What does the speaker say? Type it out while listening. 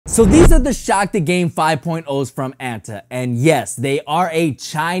So these are the Shock the Game 5.0s from ANTA, and yes, they are a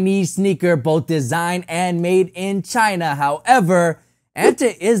Chinese sneaker, both designed and made in China. However,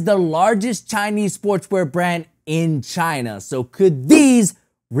 ANTA is the largest Chinese sportswear brand in China. So could these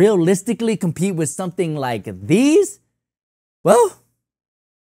realistically compete with something like these? Well,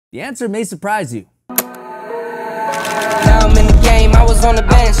 the answer may surprise you. Now I'm in the game, I was on the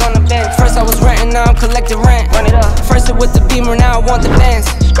bench. First I was renting, now I'm collecting rent. Run it up. First it with the Beamer, now I want the Benz.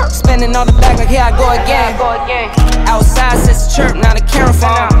 Spending all the back like here I go again. Outside says the chirp, now the camera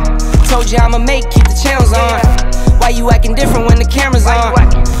phone. Told you I'ma keep the channels on. Why you acting different when the camera's on?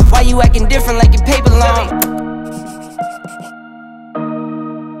 Why you acting different like your paper long?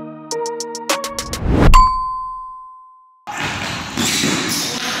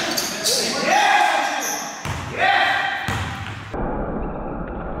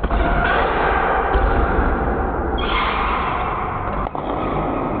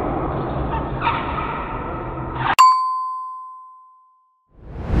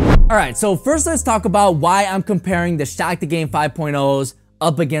 Alright, so first let's talk about why I'm comparing the Shock the Game 5.0s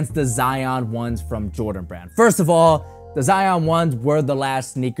up against the Zion 1s from Jordan Brand. First of all, the Zion 1s were the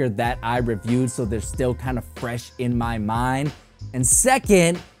last sneaker that I reviewed, so they're still kind of fresh in my mind. And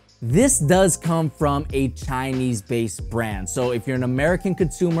second, this does come from a Chinese-based brand. So if you're an American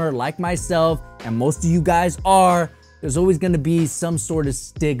consumer like myself, and most of you guys are, there's always going to be some sort of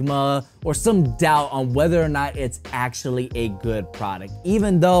stigma or some doubt on whether or not it's actually a good product.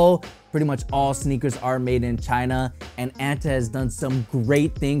 Even though pretty much all sneakers are made in China, and ANTA has done some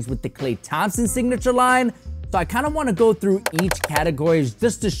great things with the Klay Thompson signature line. So I kind of want to go through each category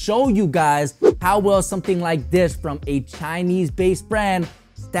just to show you guys how well something like this from a Chinese-based brand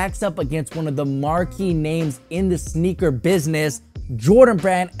stacks up against one of the marquee names in the sneaker business, Jordan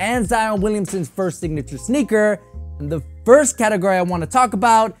Brand and Zion Williamson's first signature sneaker. And the first category I want to talk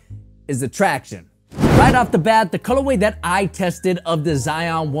about is the traction. Right off the bat, the colorway that I tested of the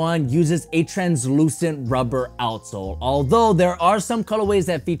Zion 1 uses a translucent rubber outsole. Although there are some colorways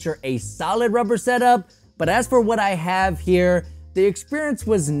that feature a solid rubber setup, but as for what I have here, the experience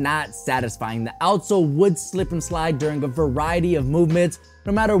was not satisfying. The outsole would slip and slide during a variety of movements,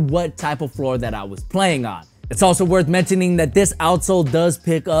 no matter what type of floor that I was playing on. It's also worth mentioning that this outsole does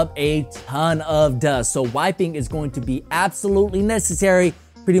pick up a ton of dust, so wiping is going to be absolutely necessary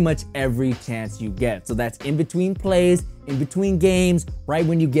pretty much every chance you get. So that's in between plays, in between games, right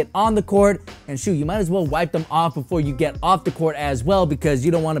when you get on the court, and shoot, you might as well wipe them off before you get off the court as well, because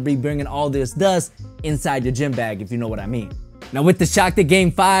you don't want to be bringing all this dust inside your gym bag, if you know what I mean. Now with the Shock the Game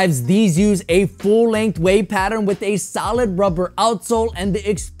 5s, these use a full-length wave pattern with a solid rubber outsole, and the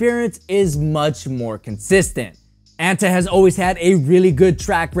experience is much more consistent. ANTA has always had a really good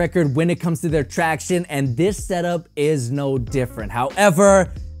track record when it comes to their traction, and this setup is no different.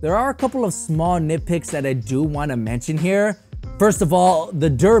 However, there are a couple of small nitpicks that I do want to mention here. First of all, the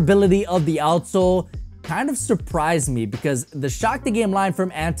durability of the outsole kind of surprised me, because the Shock the Game line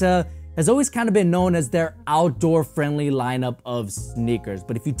from ANTA has always kind of been known as their outdoor-friendly lineup of sneakers.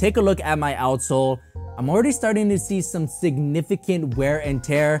 But if you take a look at my outsole, I'm already starting to see some significant wear and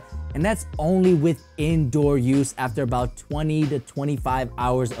tear, and that's only with indoor use after about 20 to 25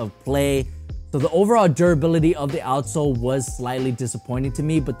 hours of play. So the overall durability of the outsole was slightly disappointing to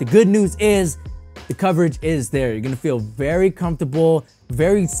me, but the good news is the coverage is there. You're gonna feel very comfortable,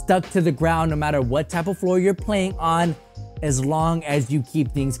 very stuck to the ground no matter what type of floor you're playing on, as long as you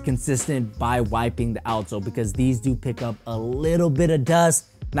keep things consistent by wiping the outsole, because these do pick up a little bit of dust,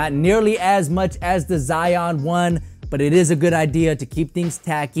 not nearly as much as the Zion 1, but it is a good idea to keep things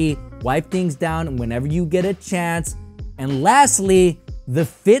tacky, wipe things down whenever you get a chance. And lastly, the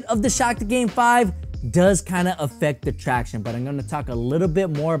fit of the Shock the Game 5 does kind of affect the traction, but I'm going to talk a little bit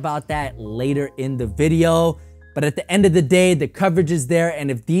more about that later in the video. But at the end of the day, the coverage is there,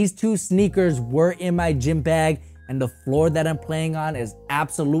 and if these two sneakers were in my gym bag and the floor that I'm playing on is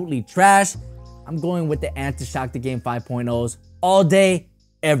absolutely trash, I'm going with the ANTA Shock the Game 5.0s all day,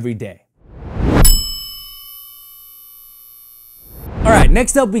 every day. All right,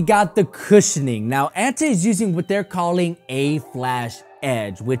 next up we got the cushioning. Now ANTA is using what they're calling a flash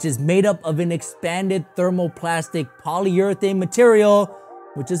edge, which is made up of an expanded thermoplastic polyurethane material,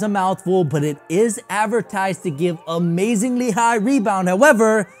 which is a mouthful, but it is advertised to give amazingly high rebound.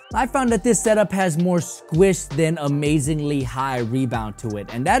 However, I found that this setup has more squish than amazingly high rebound to it,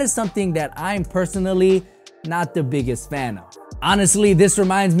 and that is something that I'm personally not the biggest fan of. Honestly, this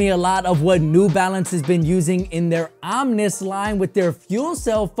reminds me a lot of what New Balance has been using in their Omnis line with their fuel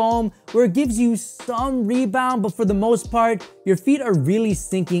cell foam, where it gives you some rebound, but for the most part, your feet are really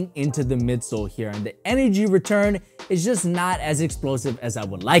sinking into the midsole here, and the energy return is just not as explosive as I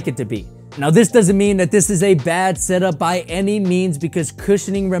would like it to be. Now, this doesn't mean that this is a bad setup by any means, because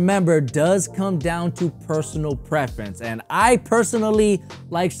cushioning, remember, does come down to personal preference. And I personally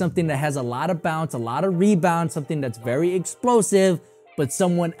like something that has a lot of bounce, a lot of rebound, something that's very explosive, but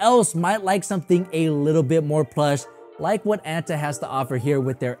someone else might like something a little bit more plush, like what ANTA has to offer here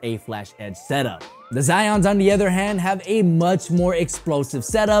with their A-Flash Edge setup. The Zions, on the other hand, have a much more explosive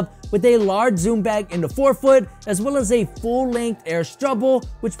setup with a large zoom back in the forefoot, as well as a full-length air strubble,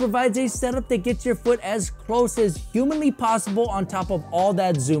 which provides a setup that gets your foot as close as humanly possible on top of all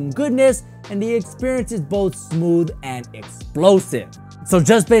that zoom goodness, and the experience is both smooth and explosive. So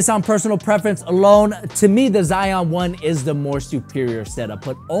just based on personal preference alone, to me, the Zion 1 is the more superior setup,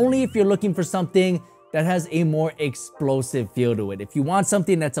 but only if you're looking for something that has a more explosive feel to it. If you want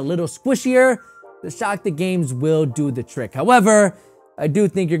something that's a little squishier, the Shock the Games will do the trick. However, I do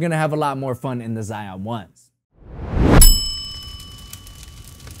think you're gonna have a lot more fun in the Zion 1s.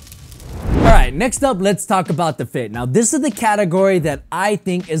 All right, next up, let's talk about the fit. Now, this is the category that I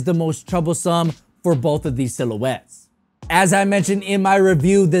think is the most troublesome for both of these silhouettes. As I mentioned in my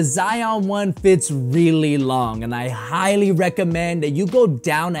review, the Zion 1 fits really long, and I highly recommend that you go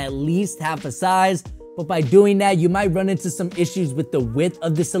down at least half a size, but by doing that, you might run into some issues with the width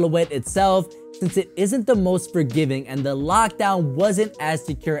of the silhouette itself, since it isn't the most forgiving and the lockdown wasn't as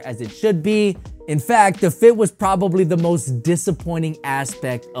secure as it should be. In fact, the fit was probably the most disappointing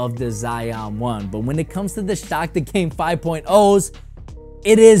aspect of the Zion 1, but when it comes to the Shock the Game 5.0s,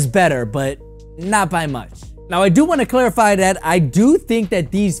 it is better, but not by much. Now, I do want to clarify that I do think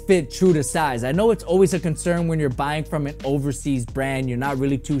that these fit true to size. I know it's always a concern when you're buying from an overseas brand. You're not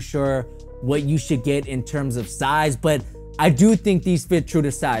really too sure what you should get in terms of size, but I do think these fit true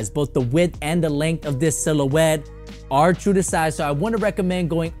to size. Both the width and the length of this silhouette are true to size, so I wouldn't recommend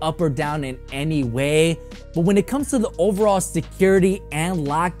going up or down in any way. But when it comes to the overall security and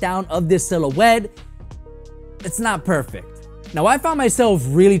lockdown of this silhouette, it's not perfect. Now, I found myself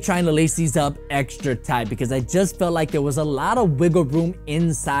really trying to lace these up extra tight because I just felt like there was a lot of wiggle room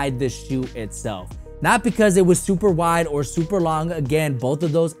inside the shoe itself. Not because it was super wide or super long. Again, both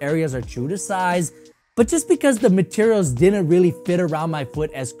of those areas are true to size, but just because the materials didn't really fit around my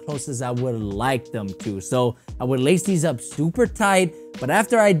foot as close as I would like them to. So I would lace these up super tight, but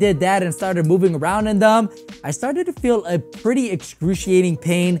after I did that and started moving around in them, I started to feel a pretty excruciating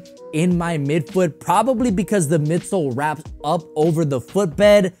pain in my midfoot, probably because the midsole wraps up over the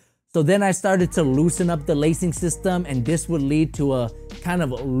footbed. So then I started to loosen up the lacing system, and this would lead to a kind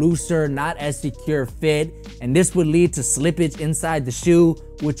of looser, not as secure fit. And this would lead to slippage inside the shoe,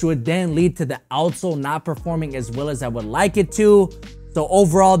 which would then lead to the outsole not performing as well as I would like it to. So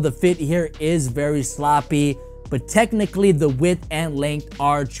overall, the fit here is very sloppy, but technically the width and length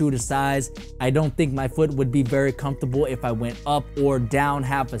are true to size. I don't think my foot would be very comfortable if I went up or down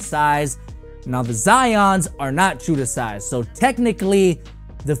half a size. Now, the Zions are not true to size, so technically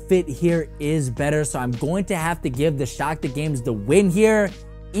the fit here is better. So I'm going to have to give the Shock the Games the win here,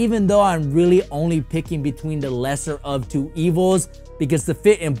 even though I'm really only picking between the lesser of two evils, because the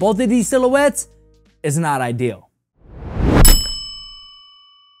fit in both of these silhouettes is not ideal.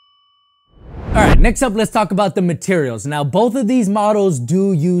 All right, next up, let's talk about the materials. Now, both of these models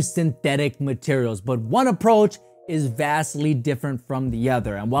do use synthetic materials, but one approach is vastly different from the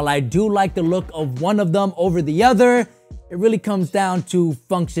other. And while I do like the look of one of them over the other, it really comes down to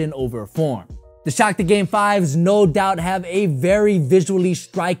function over form. The Shock the Game 5s no doubt have a very visually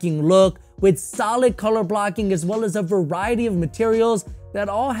striking look with solid color blocking, as well as a variety of materials that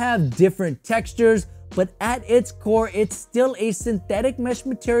all have different textures. But at its core, it's still a synthetic mesh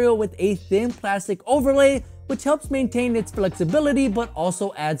material with a thin plastic overlay, which helps maintain its flexibility, but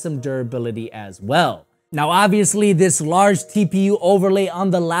also adds some durability as well. Now, obviously, this large TPU overlay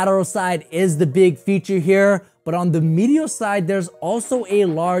on the lateral side is the big feature here, but on the medial side, there's also a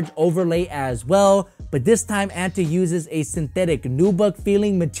large overlay as well. But this time, ANTA uses a synthetic nubuck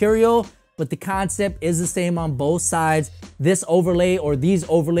feeling material, but the concept is the same on both sides. This overlay, or these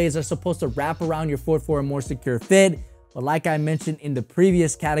overlays, are supposed to wrap around your foot for a more secure fit. But like I mentioned in the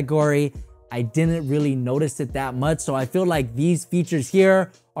previous category, I didn't really notice it that much. So I feel like these features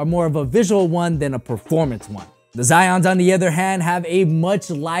here are more of a visual one than a performance one. The Zions, on the other hand, have a much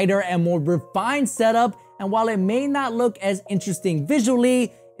lighter and more refined setup. And while it may not look as interesting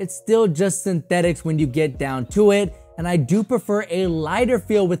visually, it's still just synthetics when you get down to it. And I do prefer a lighter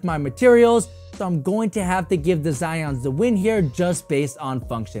feel with my materials, so I'm going to have to give the Zions the win here just based on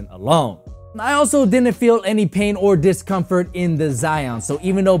function alone. I also didn't feel any pain or discomfort in the Zion, so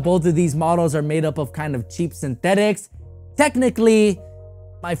even though both of these models are made up of kind of cheap synthetics, technically,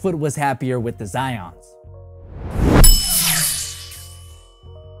 my foot was happier with the Zions.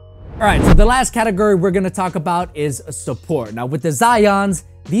 Alright, so the last category we're going to talk about is support. Now with the Zions,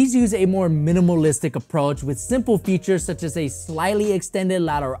 these use a more minimalistic approach with simple features such as a slightly extended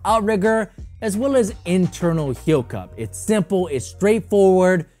lateral outrigger as well as internal heel cup. It's simple, it's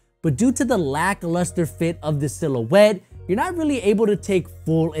straightforward, but due to the lackluster fit of the silhouette, you're not really able to take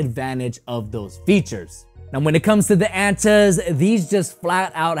full advantage of those features. Now when it comes to the ANTAs, these just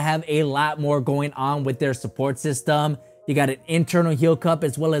flat out have a lot more going on with their support system. You got an internal heel cup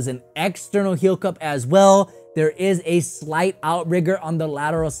as well as an external heel cup as well. There is a slight outrigger on the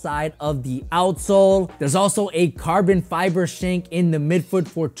lateral side of the outsole. There's also a carbon fiber shank in the midfoot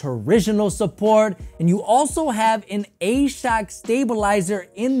for torsional support. And you also have an A-shock stabilizer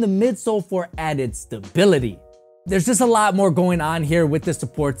in the midsole for added stability. There's just a lot more going on here with the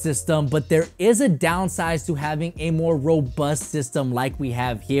support system, but there is a downside to having a more robust system like we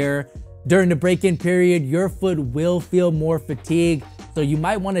have here. During the break-in period, your foot will feel more fatigued, so you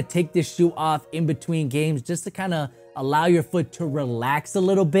might want to take this shoe off in between games just to kind of allow your foot to relax a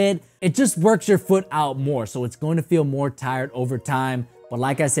little bit. It just works your foot out more, so it's going to feel more tired over time. But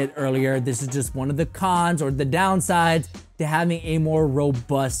like I said earlier, this is just one of the cons or the downsides to having a more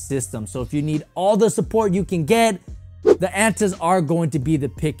robust system. So if you need all the support you can get, the ANTAs are going to be the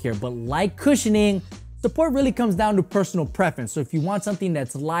pick here. But like cushioning, support really comes down to personal preference. So if you want something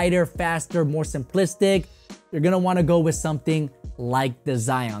that's lighter, faster, more simplistic, you're gonna wanna go with something like the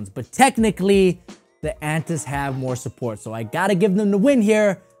Zions. But technically, the ANTAs have more support. So I gotta give them the win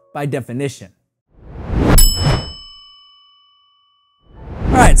here by definition.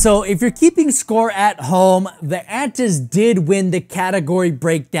 All right, so if you're keeping score at home, the ANTAs did win the category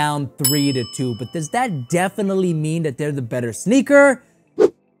breakdown 3-2, but does that definitely mean that they're the better sneaker?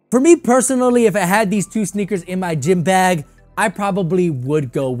 For me personally, if I had these two sneakers in my gym bag, I probably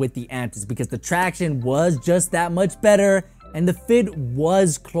would go with the ANTAs because the traction was just that much better and the fit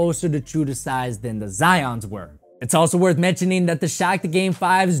was closer to true to size than the Zions were. It's also worth mentioning that the Shock the Game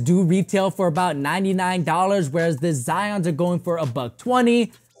 5s do retail for about $99, whereas the Zions are going for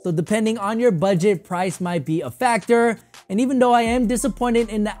 $120. So depending on your budget, price might be a factor. And even though I am disappointed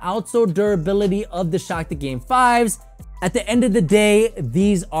in the outsole durability of the Shock the Game 5s, at the end of the day,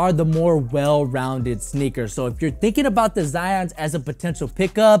 these are the more well-rounded sneakers. So if you're thinking about the Zions as a potential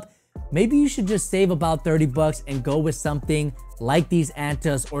pickup, maybe you should just save about 30 bucks and go with something like these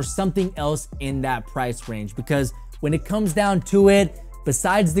ANTAs or something else in that price range. Because when it comes down to it,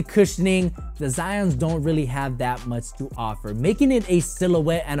 besides the cushioning, the Zions don't really have that much to offer, making it a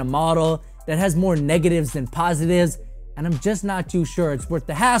silhouette and a model that has more negatives than positives. And I'm just not too sure it's worth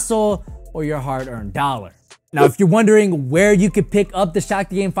the hassle or your hard-earned dollar. Now, if you're wondering where you could pick up the Shock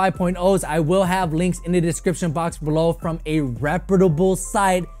the Game 5.0s, I will have links in the description box below from a reputable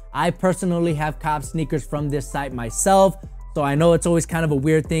site. I personally have copped sneakers from this site myself, so I know it's always kind of a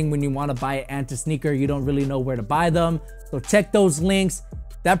weird thing when you want to buy an ANTA sneaker, you don't really know where to buy them. So check those links.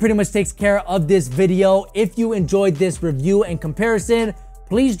 That pretty much takes care of this video. If you enjoyed this review and comparison,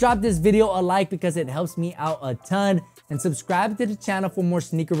 please drop this video a like because it helps me out a ton, and subscribe to the channel for more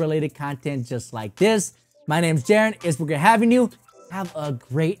sneaker related content just like this. My name's Jaren. It's been great having you. Have a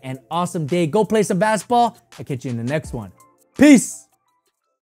great and awesome day. Go play some basketball. I'll catch you in the next one. Peace.